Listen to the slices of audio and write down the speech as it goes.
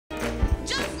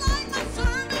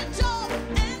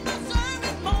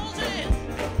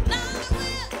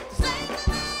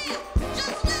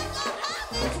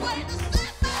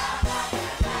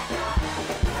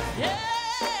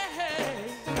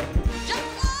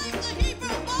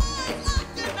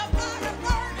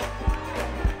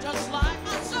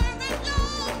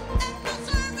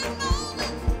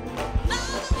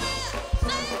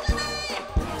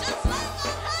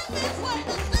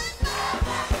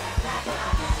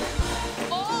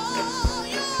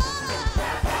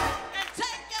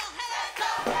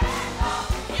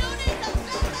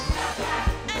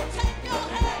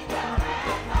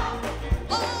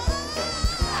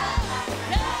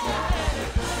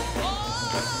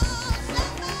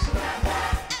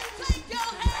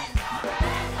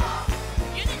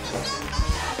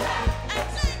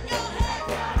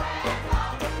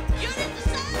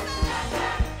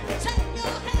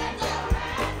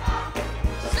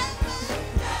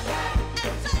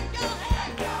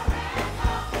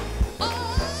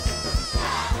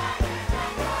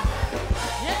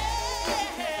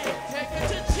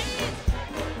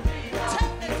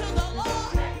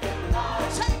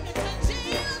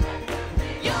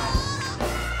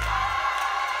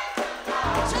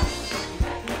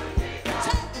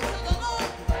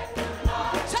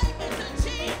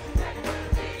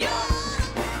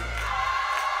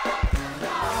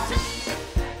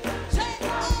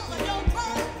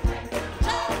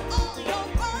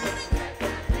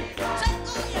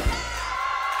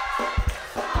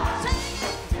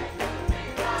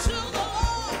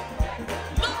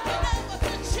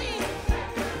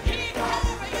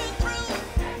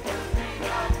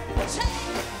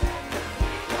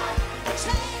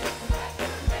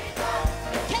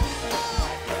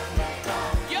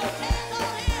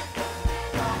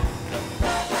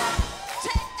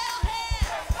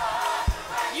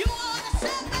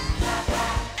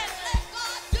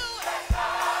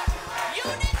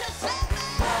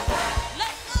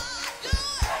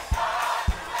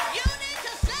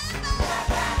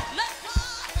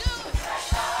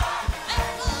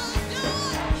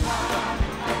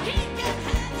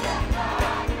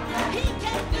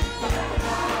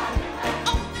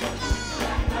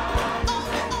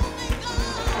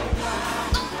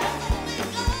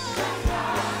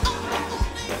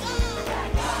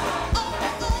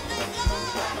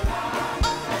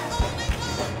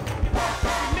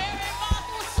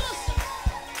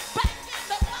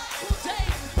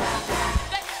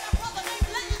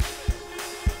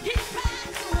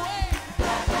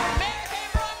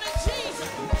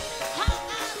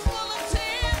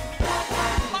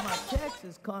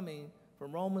coming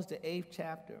from Romans, the 8th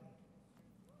chapter,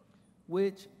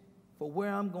 which, for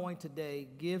where I'm going today,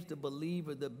 gives the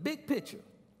believer the big picture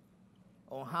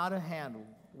on how to handle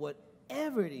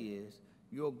whatever it is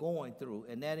you're going through,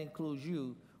 and that includes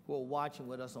you who are watching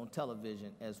with us on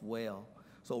television as well.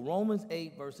 So Romans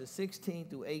 8, verses 16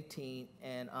 through 18,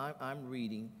 and I'm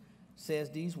reading, says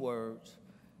these words: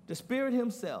 the Spirit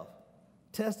himself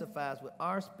testifies with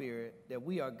our spirit that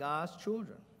we are God's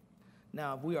children.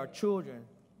 Now, if we are children,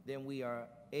 then we are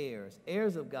heirs,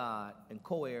 heirs of God and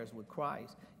co-heirs with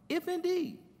Christ, if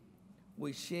indeed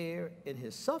we share in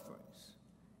his sufferings,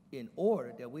 in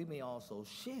order that we may also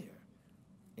share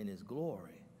in his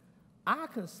glory. I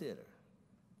consider,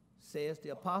 says the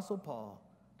Apostle Paul,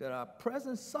 that our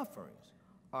present sufferings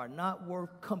are not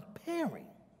worth comparing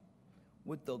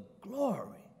with the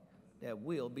glory that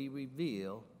will be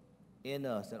revealed in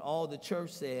us. And all the church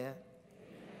said,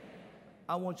 amen.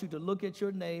 I want you to look at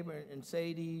your neighbor and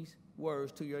say these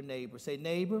words to your neighbor. Say,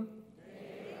 neighbor,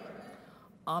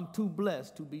 I'm too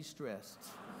blessed to be stressed.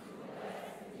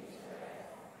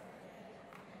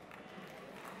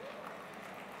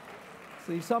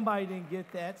 See, somebody didn't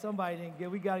get that. Somebody didn't get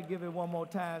it. We got to give it one more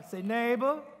time. Say,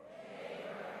 neighbor,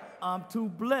 I'm too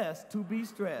blessed to be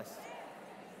stressed.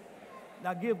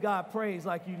 Now give God praise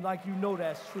like you know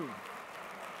that's true.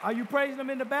 Are you praising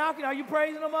him in the balcony? Are you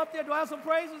praising him up there? Do I have some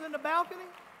praises in the balcony?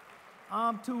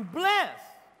 I'm too blessed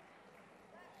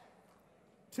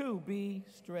to be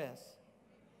stressed.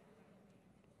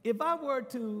 If I were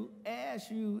to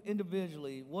ask you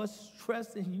individually what's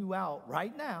stressing you out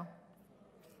right now,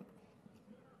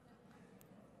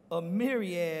 a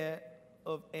myriad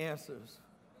of answers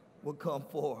will come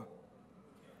forth.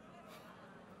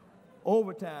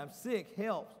 Overtime, sick,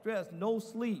 health, stress, no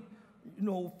sleep,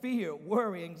 fear,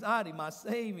 worry, anxiety, my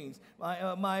savings,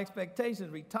 my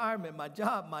expectations, retirement, my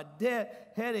job, my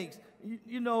debt, headaches,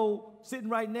 sitting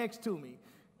right next to me.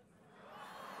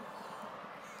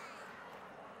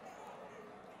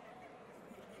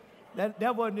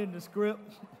 That wasn't in the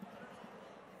script.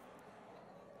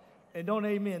 And don't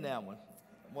amen that one.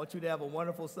 I want you to have a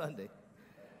wonderful Sunday.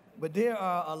 But there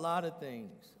are a lot of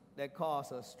things that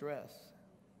cause us stress.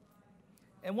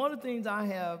 And one of the things I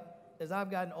have, as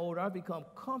I've gotten older, I've become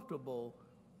comfortable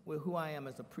with who I am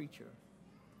as a preacher.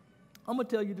 I'm going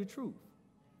to tell you the truth.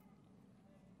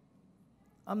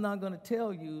 I'm not going to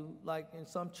tell you, like in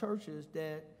some churches,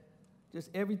 that just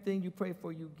everything you pray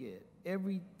for, you get.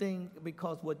 Everything,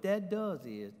 because what that does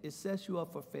is it sets you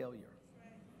up for failure.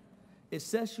 It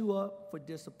sets you up for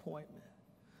disappointment.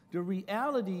 The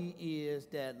reality is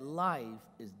that life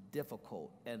is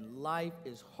difficult and life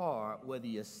is hard whether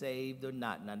you're saved or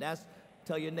not. Now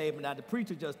tell your neighbor, now the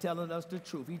preacher just telling us the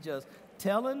truth. He's just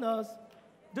telling us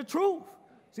the truth.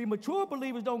 See, mature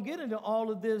believers don't get into all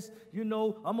of this, I'm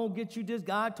going to get you this,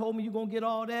 God told me you're going to get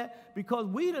all that, because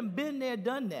we done been there,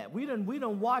 done that. We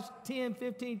done watched 10,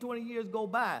 15, 20 years go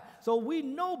by. So we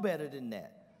know better than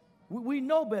that. We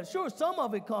know better. Sure, some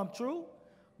of it come true.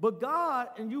 But God,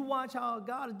 and you watch how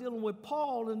God is dealing with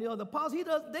Paul and the other apostles,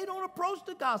 they don't approach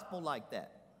the gospel like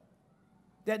that.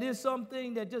 That is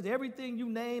something that just everything you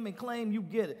name and claim, you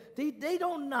get it. They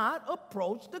do not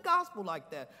approach the gospel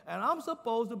like that. And I'm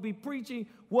supposed to be preaching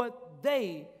what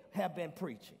they have been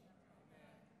preaching.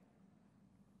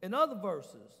 In other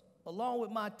verses, along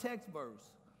with my text verse,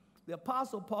 the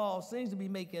Apostle Paul seems to be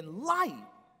making light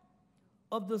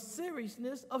of the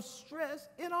seriousness of stress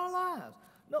in our lives.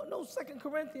 No, 2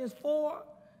 Corinthians 4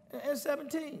 and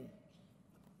 17.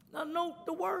 Now, note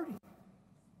the wording.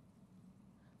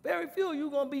 Very few of you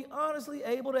are going to be honestly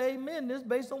able to amen this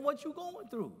based on what you're going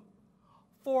through.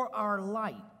 For our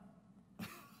light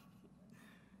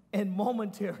and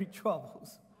momentary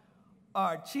troubles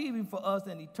are achieving for us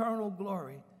an eternal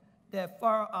glory that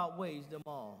far outweighs them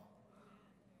all.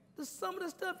 Some of the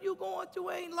stuff you're going through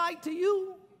ain't light to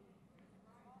you.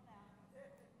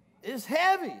 It's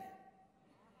heavy.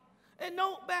 And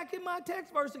note back in my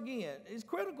text verse again, it's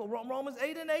critical, Romans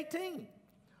 8 and 18.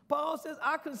 Paul says,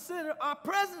 I consider our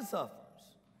present sufferings.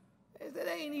 It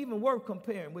ain't even worth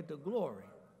comparing with the glory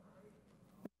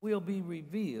will be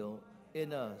revealed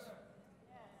in us.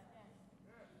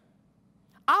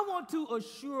 I want to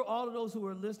assure all of those who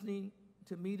are listening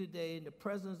to me today in the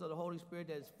presence of the Holy Spirit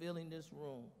that is filling this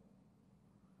room,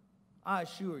 I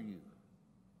assure you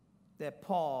that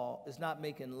Paul is not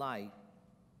making light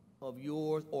of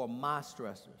yours or my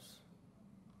stressors.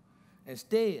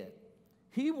 Instead,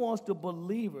 he wants the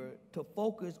believer to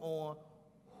focus on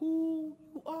who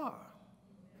you are,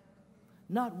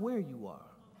 not where you are.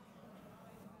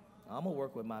 I'm going to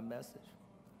work with my message.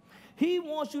 He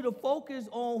wants you to focus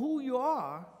on who you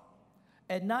are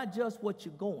and not just what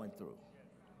you're going through.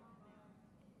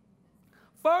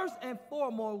 First and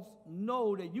foremost,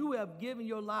 know that you have given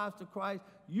your lives to Christ.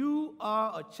 You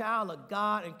are a child of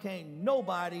God, and can't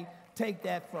nobody take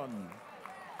that from you.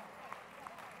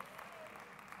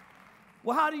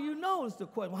 Well, how do you know is the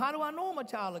question. Well, how do I know I'm a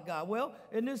child of God? Well,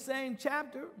 in this same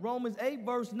chapter, Romans 8,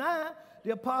 verse 9,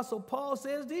 the Apostle Paul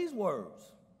says these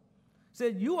words. He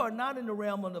said, you are not in the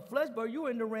realm of the flesh, but you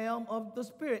are in the realm of the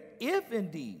Spirit, if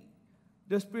indeed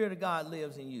the Spirit of God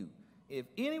lives in you. If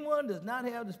anyone does not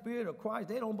have the Spirit of Christ,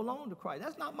 they don't belong to Christ.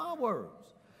 That's not my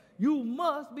words. You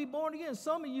must be born again.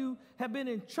 Some of you have been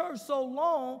in church so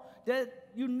long that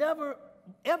you never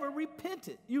ever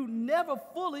repented. You never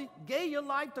fully gave your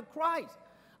life to Christ.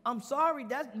 I'm sorry,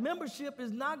 that membership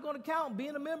is not going to count.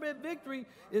 Being a member at Victory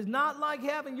is not like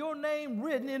having your name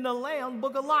written in the Lamb's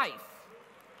Book of Life.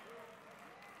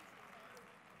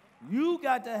 You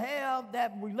got to have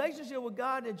that relationship with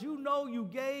God that you know you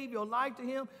gave your life to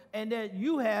Him and that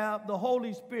you have the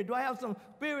Holy Spirit. Do I have some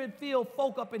Spirit-filled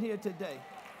folk up in here today?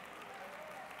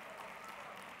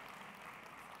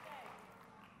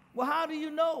 Well, how do you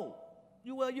know?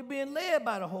 Well, you're being led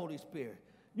by the Holy Spirit.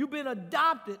 You've been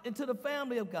adopted into the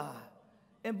family of God.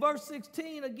 And verse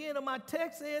 16, again, of my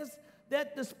text says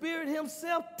that the Spirit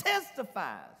Himself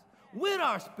testifies with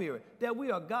our spirit that we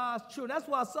are God's children. That's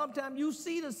why sometimes you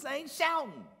see the saints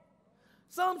shouting.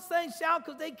 Some saints shout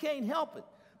because they can't help it.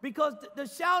 Because the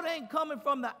shout ain't coming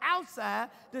from the outside.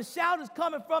 The shout is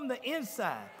coming from the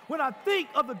inside. When I think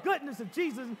of the goodness of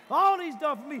Jesus, all He's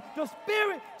done for me, the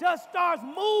Spirit just starts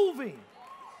moving.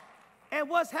 And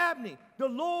what's happening? The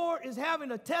Lord is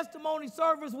having a testimony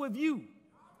service with you.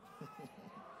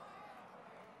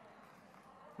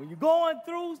 When you're going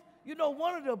through, you know,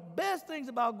 one of the best things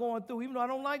about going through, even though I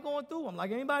don't like going through, I'm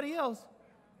like anybody else,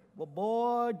 but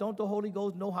boy, don't the Holy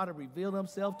Ghost know how to reveal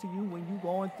Himself to you when you're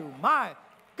going through. My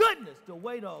goodness, the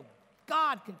way the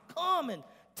God can come and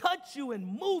touch you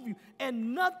and move you,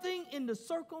 and nothing in the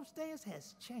circumstance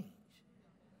has changed.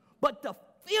 But the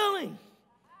feeling,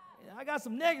 I got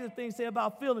some negative things to say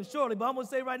about feeling shortly, but I'm going to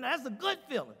say right now, that's a good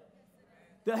feeling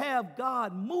to have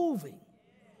God moving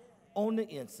on the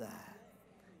inside.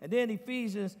 And then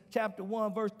Ephesians chapter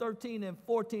 1, verse 13 and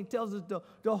 14 tells us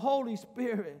the Holy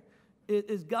Spirit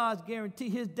is God's guarantee,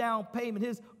 His down payment,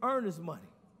 His earnest money.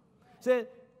 Said,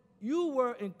 you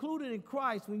were included in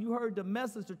Christ when you heard the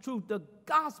message of truth, the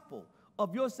gospel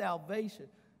of your salvation.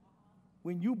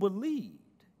 When you believed,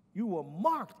 you were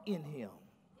marked in Him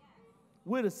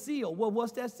with a seal. Well,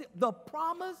 what's that seal? The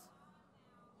promised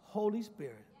Holy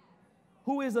Spirit,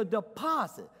 who is a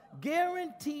deposit,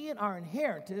 guaranteeing our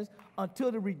inheritance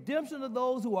until the redemption of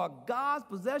those who are God's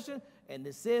possession, and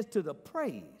it says to the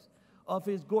praise of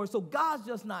His glory. So God's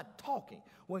just not talking.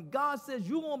 When God says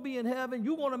you're going to be in heaven,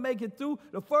 you're going to make it through,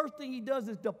 the first thing He does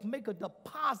is to make a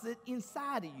deposit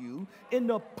inside of you in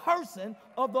the person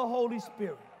of the Holy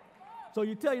Spirit. So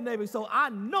you tell your neighbor, so I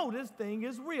know this thing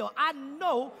is real. I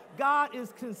know God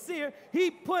is sincere.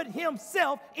 He put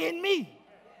Himself in me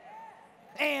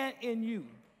and in you.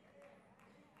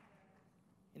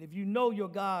 And if you know you're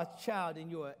God's child and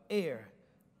you're an heir,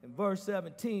 in verse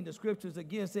 17, the scriptures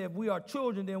again say, if we are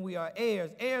children, then we are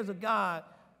heirs, heirs of God,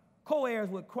 co-heirs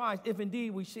with Christ, if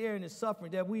indeed we share in His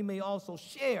suffering, that we may also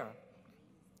share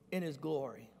in His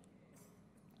glory.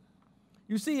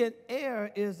 You see, an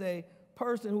heir is a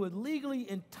person who is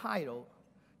legally entitled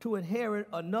to inherit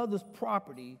another's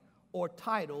property or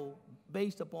title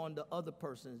based upon the other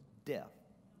person's death.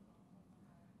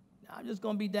 Now, I'm just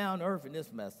going to be down to earth in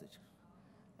this message.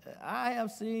 I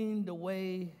have seen the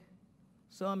way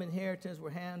some inheritance were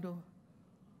handled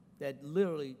that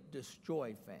literally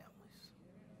destroyed families.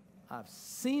 I've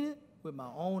seen it with my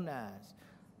own eyes.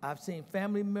 I've seen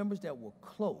family members that were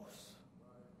close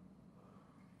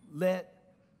let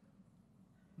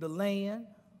the land,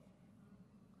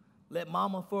 let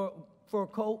mama for a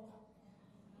coat.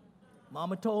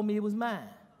 Mama told me it was mine.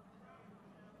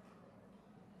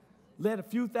 Let a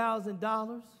few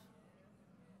 $1,000s.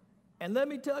 And let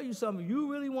me tell you something,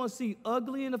 you really want to see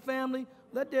ugly in the family,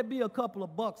 let there be a couple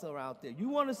of bucks around there. You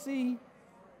want to see,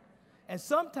 and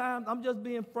sometimes, I'm just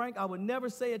being frank, I would never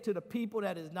say it to the people,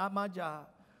 that is not my job,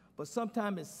 but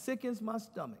sometimes it sickens my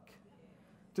stomach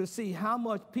to see how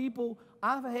much people,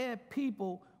 I've had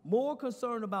people more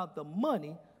concerned about the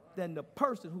money than the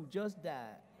person who just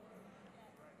died.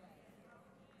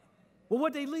 Well,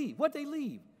 what they leave? What they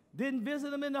leave? Didn't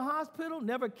visit them in the hospital,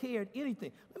 never cared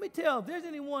anything. Let me tell you, if there's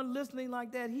anyone listening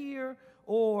like that here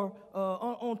or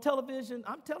on television,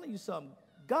 I'm telling you something.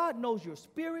 God knows your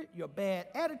spirit, your bad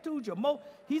attitude,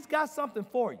 He's got something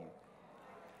for you.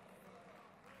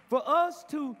 For us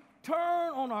to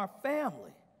turn on our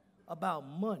family about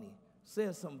money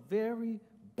says some very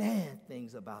bad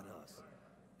things about us.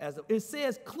 It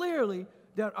says clearly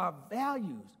that our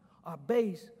values are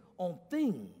based on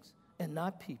things and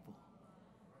not people.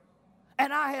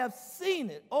 And I have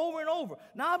seen it over and over.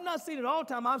 Now, I've not seen it all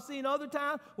the time. I've seen other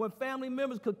times when family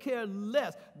members could care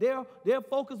less. Their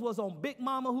focus was on Big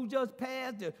Mama who just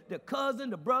passed, the cousin,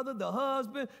 the brother, the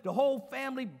husband, the whole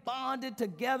family bonded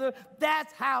together.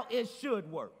 That's how it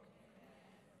should work.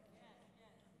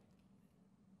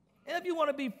 And if you want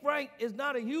to be frank, it's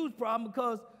not a huge problem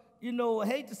because, you know, I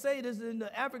hate to say this, in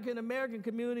the African-American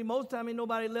community, most of the time ain't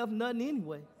nobody left nothing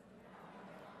anyway.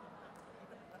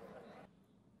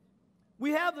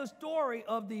 We have the story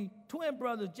of the twin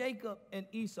brothers, Jacob and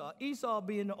Esau. Esau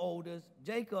being the oldest,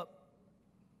 Jacob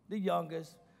the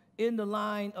youngest, in the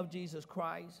line of Jesus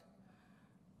Christ.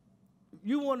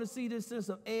 You want to see this sense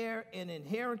of heir and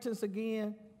inheritance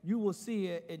again, you will see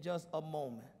it in just a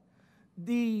moment.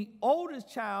 The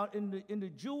oldest child in the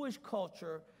Jewish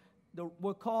culture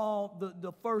were called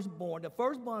the firstborn. The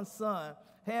firstborn son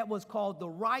had what's called the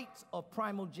rights of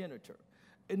primogeniture.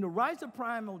 And the rights of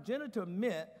primogeniture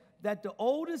meant that the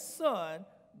oldest son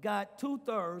got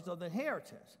 2/3 of the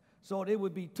inheritance. So it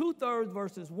would be 2/3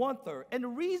 versus 1/3. And the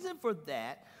reason for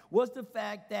that was the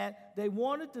fact that they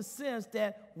wanted to sense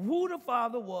that who the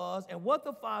father was and what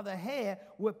the father had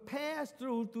would pass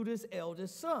through this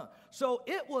eldest son. So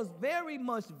it was very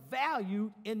much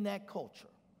valued in that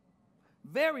culture.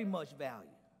 Very much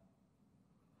valued.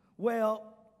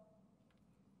 Well,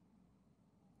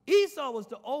 Esau was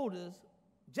the oldest.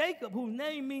 Jacob, whose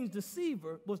name means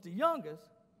deceiver, was the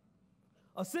youngest.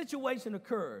 A situation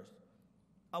occurs.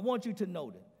 I want you to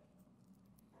note it.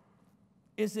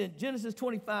 It's in Genesis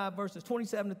 25, verses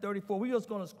 27 to 34. We're just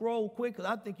going to scroll quick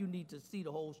because I think you need to see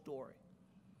the whole story.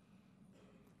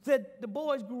 It said, the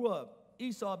boys grew up.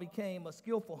 Esau became a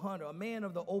skillful hunter, a man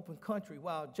of the open country,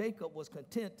 while Jacob was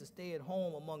content to stay at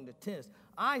home among the tents.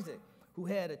 Isaac, who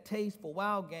had a taste for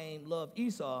wild game, loved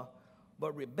Esau,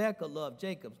 but Rebekah loved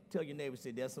Jacob. Tell your neighbor, say,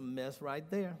 there's some mess right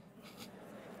there.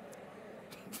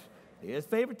 There's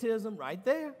favoritism right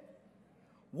there.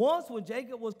 Once when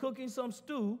Jacob was cooking some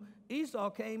stew,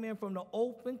 Esau came in from the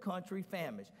open country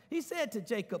famished. He said to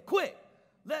Jacob, quick,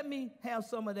 let me have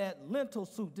some of that lentil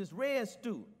soup, this red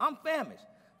stew. I'm famished.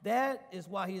 That is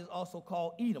why he is also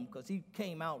called Edom, because he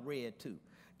came out red too.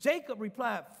 Jacob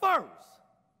replied, first,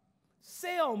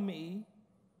 sell me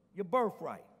your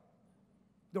birthright,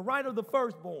 the right of the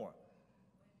firstborn.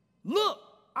 Look,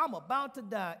 I'm about to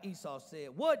die, Esau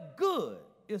said. What good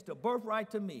is the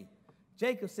birthright to me?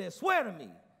 Jacob said, swear to me.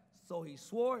 So he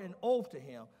swore an oath to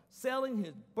him, selling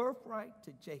his birthright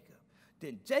to Jacob.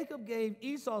 Then Jacob gave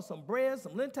Esau some bread,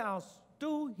 some lentil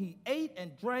stew. He ate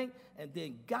and drank and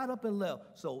then got up and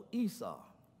left. So Esau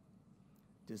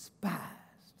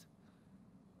despised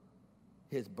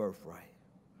his birthright.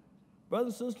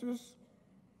 Brothers and sisters,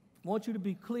 I want you to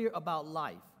be clear about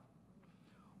life.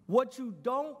 What you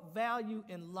don't value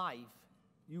in life,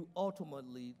 you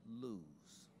ultimately lose.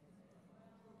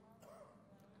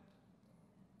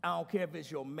 I don't care if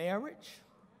it's your marriage.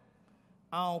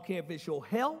 I don't care if it's your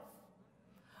health.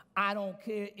 I don't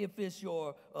care if it's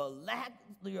your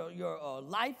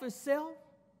life itself.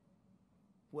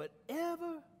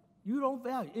 Whatever you don't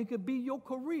value, it could be your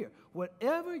career.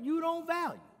 Whatever you don't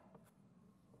value,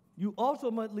 you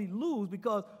ultimately lose,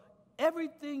 because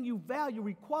everything you value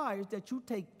requires that you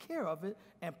take care of it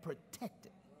and protect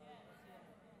it.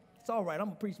 It's all right, I'm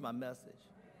going to preach my message.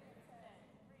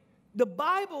 The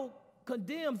Bible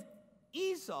condemns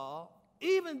Esau,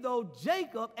 even though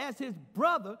Jacob, as his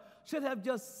brother, should have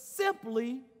just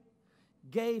simply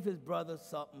gave his brother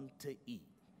something to eat.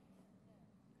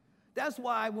 That's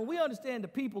why when we understand the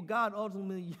people God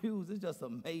ultimately used, it's just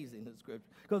amazing in Scripture.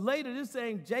 Because later this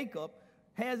same Jacob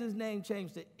has his name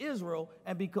changed to Israel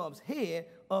and becomes head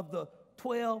of the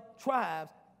 12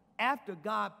 tribes after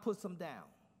God puts them down.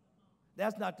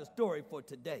 That's not the story for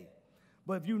today.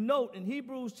 But if you note in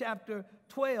Hebrews chapter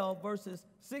 12, verses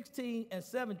 16 and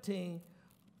 17,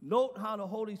 note how the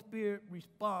Holy Spirit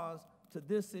responds to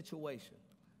this situation.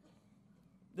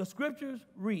 The scriptures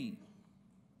read,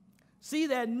 see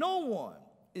that no one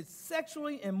is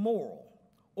sexually immoral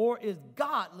or is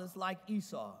godless like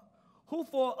Esau, who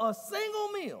for a single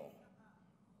meal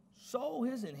sold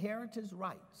his inheritance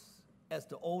rights as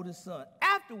the oldest son.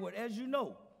 Afterward, as you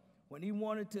know, when he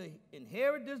wanted to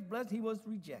inherit this blessing, he was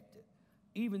rejected.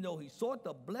 Even though he sought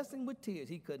the blessing with tears,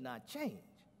 he could not change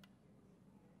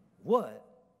what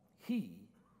he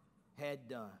had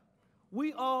done.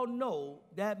 We all know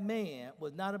that man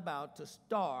was not about to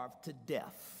starve to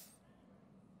death.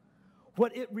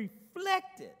 What it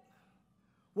reflected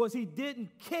was he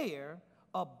didn't care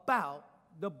about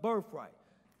the birthright.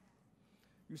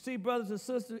 You see, brothers and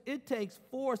sisters, it takes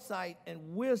foresight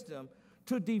and wisdom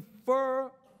to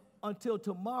defer until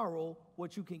tomorrow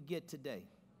what you can get today.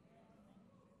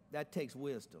 That takes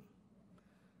wisdom.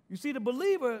 You see, the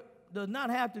believer does not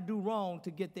have to do wrong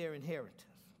to get their inheritance.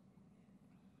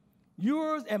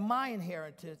 Yours and my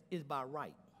inheritance is by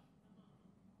right.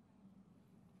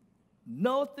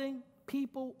 Nothing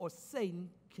people or Satan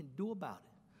can do about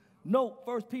it. Note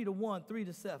 1 Peter 1,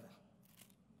 3-7.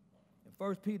 In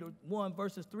 1 Peter 1,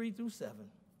 verses 3-7.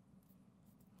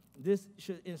 This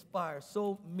should inspire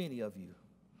so many of you.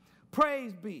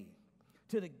 Praise be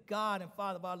to the God and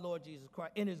Father of our Lord Jesus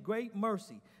Christ. In his great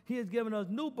mercy, he has given us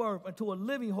new birth unto a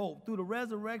living hope through the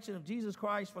resurrection of Jesus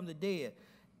Christ from the dead.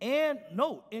 And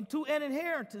note, into an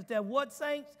inheritance that what,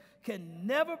 saints, can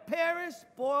never perish,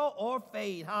 spoil, or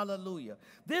fade. Hallelujah.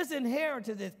 This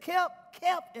inheritance is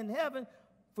kept in heaven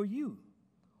for you,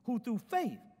 who through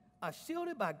faith are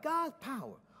shielded by God's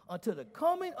power until the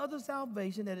coming of the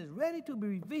salvation that is ready to be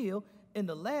revealed in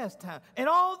the last time. And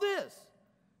all this,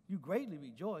 you greatly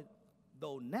rejoice,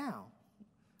 though now,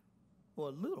 for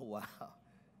a little while,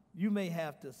 you may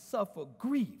have to suffer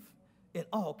grief in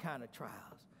all kind of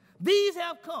trials. These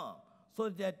have come so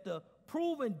that the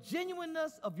proven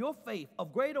genuineness of your faith,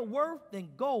 of greater worth than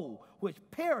gold, which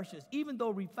perishes even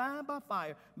though refined by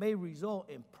fire, may result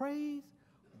in praise,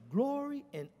 glory,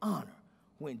 and honor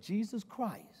when Jesus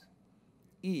Christ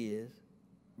is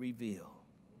revealed.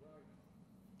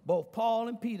 Both Paul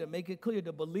and Peter make it clear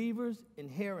the believer's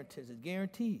inheritance is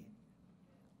guaranteed,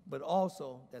 but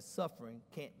also that suffering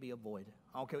can't be avoided.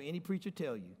 I don't care what any preacher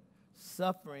tell you.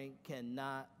 Suffering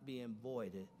cannot be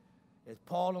avoided. As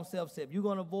Paul himself said, if you're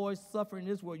going to avoid suffering in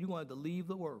this world, you're going to have to leave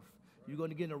the earth. You're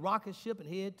going to get in a rocket ship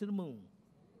and head to the moon.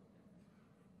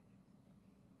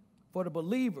 For the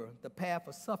believer, the path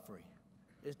of suffering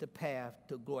is the path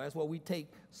to glory. That's why we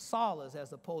take solace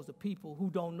as opposed to people who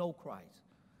don't know Christ.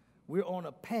 We're on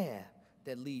a path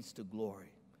that leads to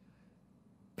glory.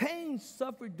 Pain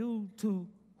suffered due to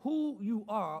who you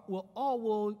are will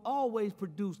always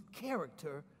produce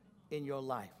character in your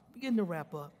life. Begin to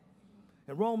wrap up.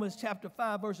 In Romans chapter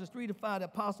 5, verses 3-5, the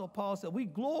Apostle Paul said, we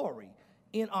glory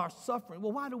in our suffering.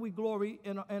 Well, why do we glory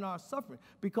in our suffering?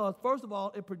 Because, first of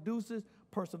all, it produces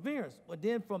perseverance. But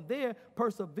then from there,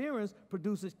 perseverance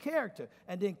produces character.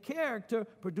 And then character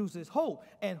produces hope.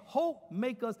 And hope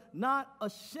makes us not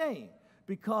ashamed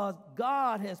because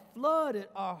God has flooded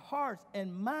our hearts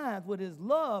and minds with his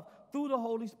love through the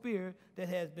Holy Spirit that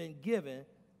has been given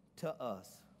to us.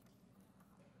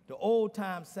 The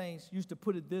old-time saints used to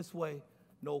put it this way: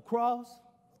 no cross,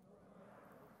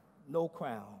 no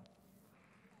crown.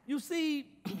 You see,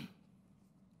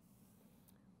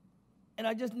 and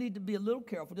I just need to be a little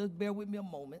careful. Just bear with me a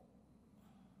moment.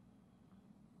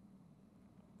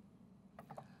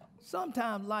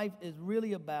 Sometimes life is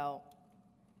really about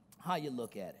how you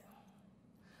look at it.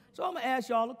 So I'm going to ask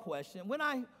y'all a question. When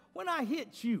I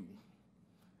hit you,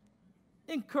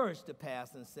 encourage the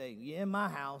pastor and say, you're in my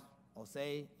house, or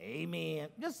say, amen.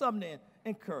 Just something to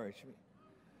encourage me.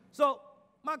 So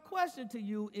my question to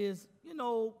you is,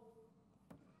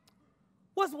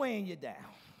 what's weighing you down?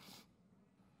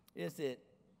 Is it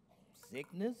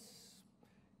sickness?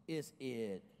 Is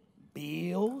it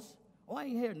bills? Oh, I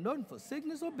ain't heard nothing for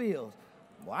sickness or bills.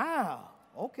 Wow.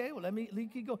 Okay, well, let me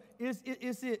keep going. Is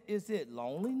it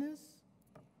loneliness?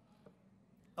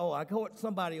 Oh, I caught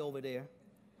somebody over there.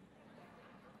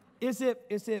 Is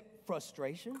it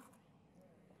frustration?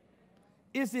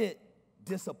 Is it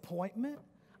disappointment?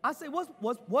 I say,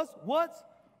 what's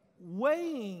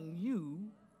weighing you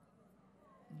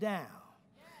down?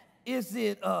 Is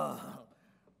it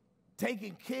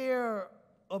taking care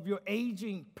of your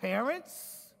aging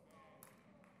parents?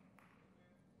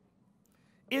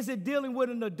 Is it dealing with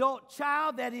an adult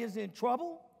child that is in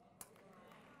trouble?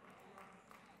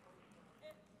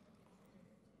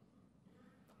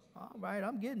 All right,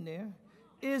 I'm getting there.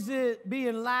 Is it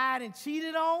being lied and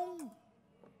cheated on?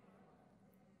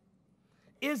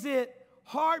 Is it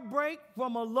heartbreak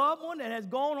from a loved one that has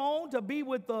gone on to be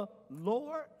with the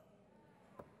Lord?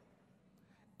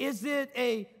 Is it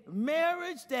a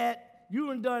marriage that you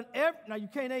have done now you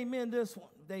can't amen this one.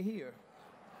 They hear.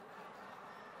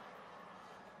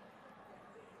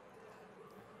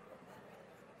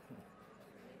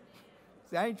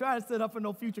 See, I ain't trying to set up for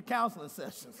no future counseling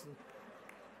sessions.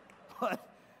 But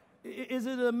is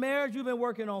it a marriage you've been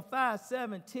working on 5,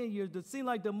 7, 10 years? Does it seem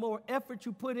like the more effort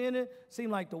you put in it,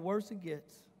 seem like the worse it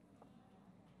gets?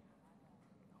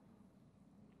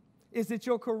 Is it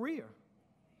your career?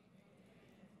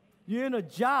 You're in a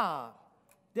job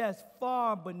that's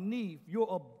far beneath your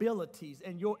abilities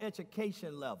and your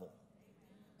education level.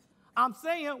 I'm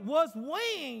saying what's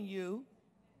weighing you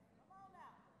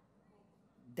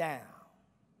down.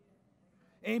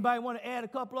 Anybody want to add a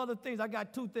couple other things? I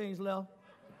got 2 things left.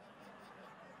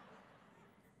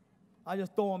 I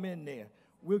just throw them in there.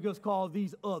 We'll just call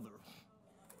these other.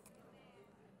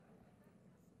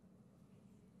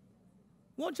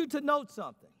 I want you to note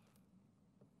something.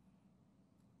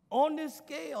 On this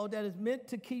scale that is meant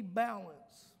to keep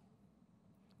balance,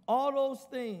 all those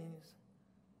things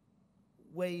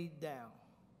weighed down.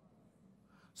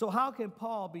 So how can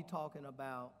Paul be talking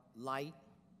about light,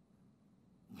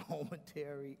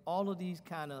 momentary, all of these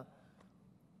kind of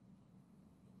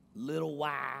little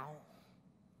while?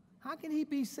 How can he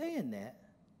be saying that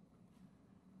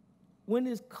when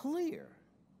it's clear,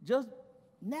 just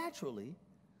naturally,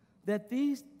 that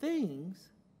these things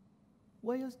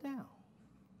weigh us down?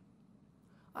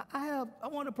 I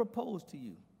want to propose to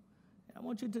you. I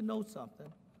want you to know something.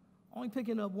 Only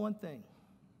picking up one thing.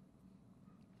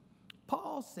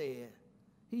 Paul said,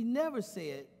 he never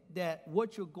said that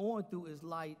what you're going through is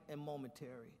light and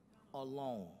momentary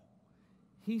alone.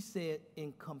 He said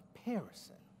in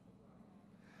comparison.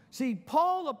 See,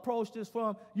 Paul approached this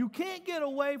from, you can't get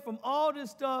away from all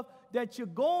this stuff that you're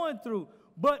going through,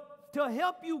 but to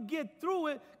help you get through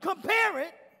it, compare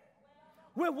it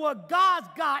with what God's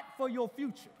got for your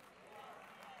future.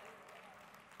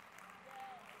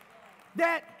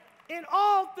 That in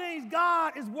all things,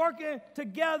 God is working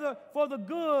together for the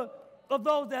good of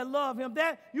those that love him,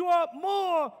 that you are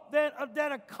more than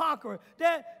a conqueror,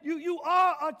 that you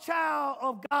are a child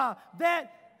of God,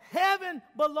 that heaven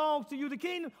belongs to you, the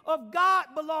kingdom of God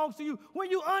belongs to you. When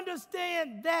you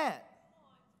understand that,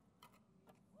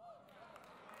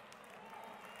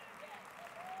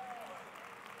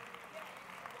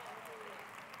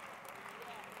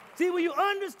 see, when you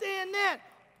understand that,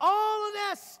 all of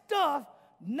that stuff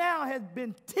now has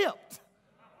been tipped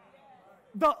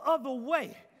the other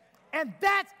way. And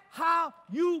that's how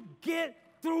you get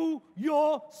through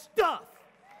your stuff.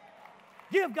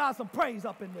 Give God some praise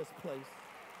up in this place.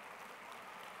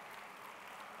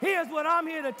 Here's what I'm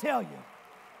here to tell you.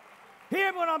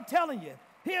 Here's what I'm telling you.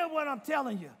 Here's what I'm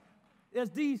telling you. As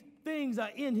these things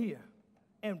are in here.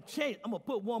 And change. I'm going to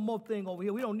put one more thing over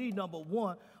here. We don't need number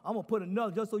 1. I'm going to put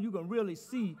another just so you can really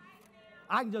see.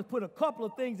 I can just put a couple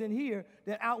of things in here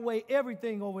that outweigh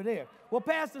everything over there. Well,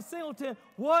 Pastor Singleton,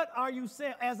 what are you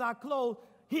saying? As I close,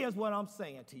 here's what I'm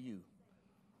saying to you.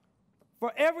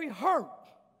 For every hurt,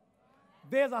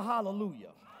 there's a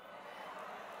hallelujah.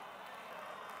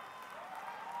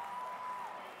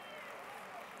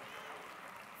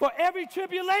 For every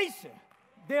tribulation,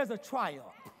 there's a triumph.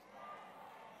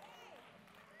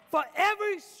 For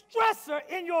every stressor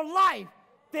in your life,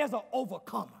 there's an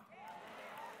overcomer.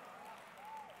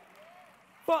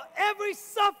 For every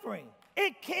suffering,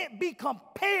 it can't be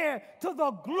compared to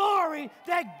the glory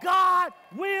that God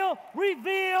will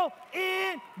reveal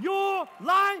in your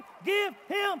life. Give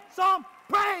him some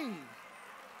praise.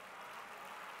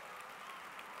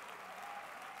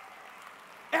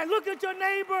 And look at your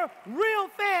neighbor real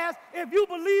fast. If you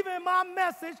believe in my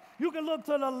message, you can look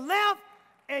to the left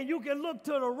and you can look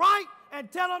to the right and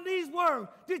tell them these words.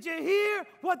 Did you hear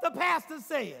what the pastor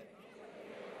said?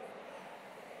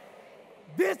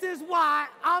 This is why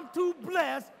I'm too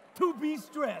blessed to be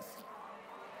stressed.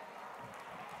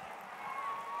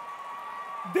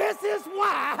 This is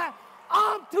why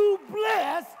I'm too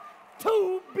blessed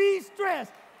to be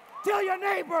stressed. Tell your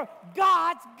neighbor,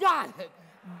 God's got it.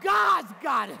 God's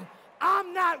got it.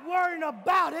 I'm not worrying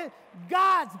about it.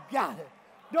 God's got it.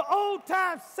 The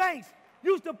old-time saints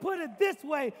used to put it this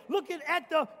way, looking at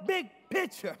the big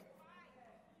picture.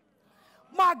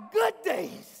 My good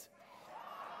days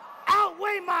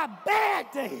outweigh my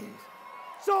bad days,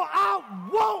 so I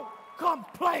won't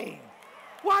complain.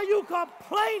 While you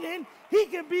complaining, he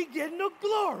can be getting the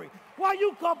glory. While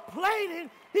you complaining,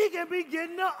 he can be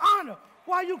getting the honor.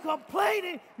 While you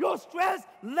complaining, your stress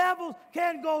levels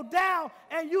can go down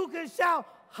and you can shout,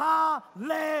 hallelujah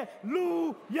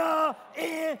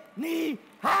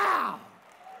anyhow.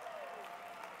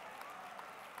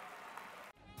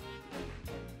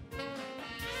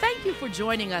 Thank you for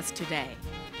joining us today,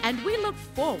 and we look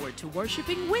forward to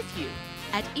worshiping with you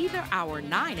at either our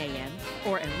 9 a.m.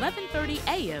 or 11:30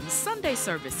 a.m. Sunday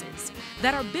services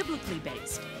that are biblically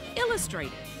based,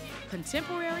 illustrated,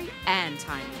 contemporary, and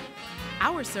timely.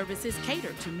 Our services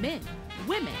cater to men,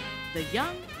 women, the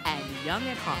young, and young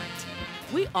at heart.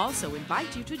 We also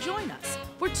invite you to join us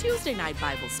for Tuesday night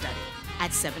Bible study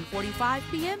at 7:45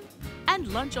 p.m. and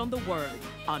Lunch on the Word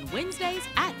on Wednesdays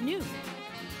at noon.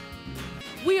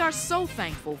 We are so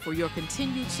thankful for your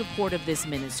continued support of this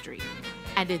ministry.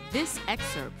 And if this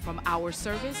excerpt from our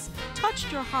service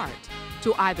touched your heart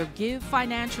to either give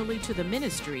financially to the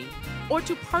ministry or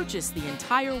to purchase the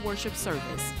entire worship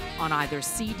service on either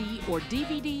CD or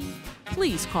DVD,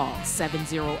 please call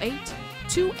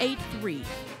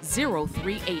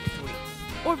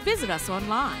 708-283-0383 or visit us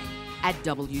online at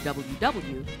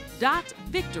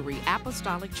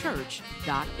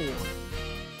www.victoryapostolicchurch.org.